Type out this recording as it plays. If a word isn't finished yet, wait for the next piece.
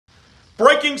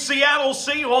Breaking Seattle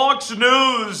Seahawks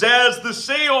news as the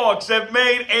Seahawks have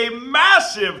made a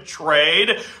massive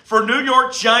trade for New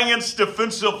York Giants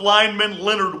defensive lineman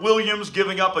Leonard Williams,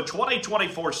 giving up a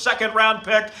 2024 second-round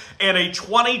pick and a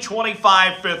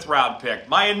 2025 fifth-round pick.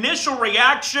 My initial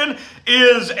reaction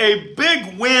is a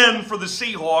big win for the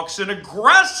Seahawks, an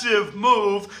aggressive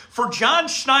move for John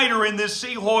Schneider in this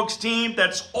Seahawks team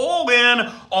that's all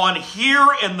in on here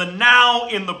and the now,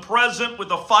 in the present, with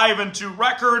a 5-2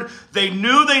 record. They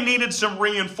knew they needed some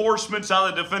reinforcements on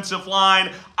the defensive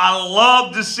line. I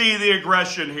love to see the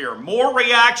aggression here. More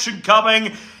reaction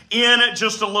coming in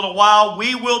just a little while.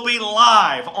 We will be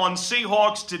live on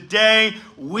Seahawks Today.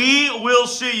 We will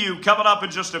see you coming up in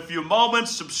just a few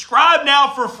moments. Subscribe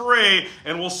now for free,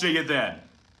 and we'll see you then.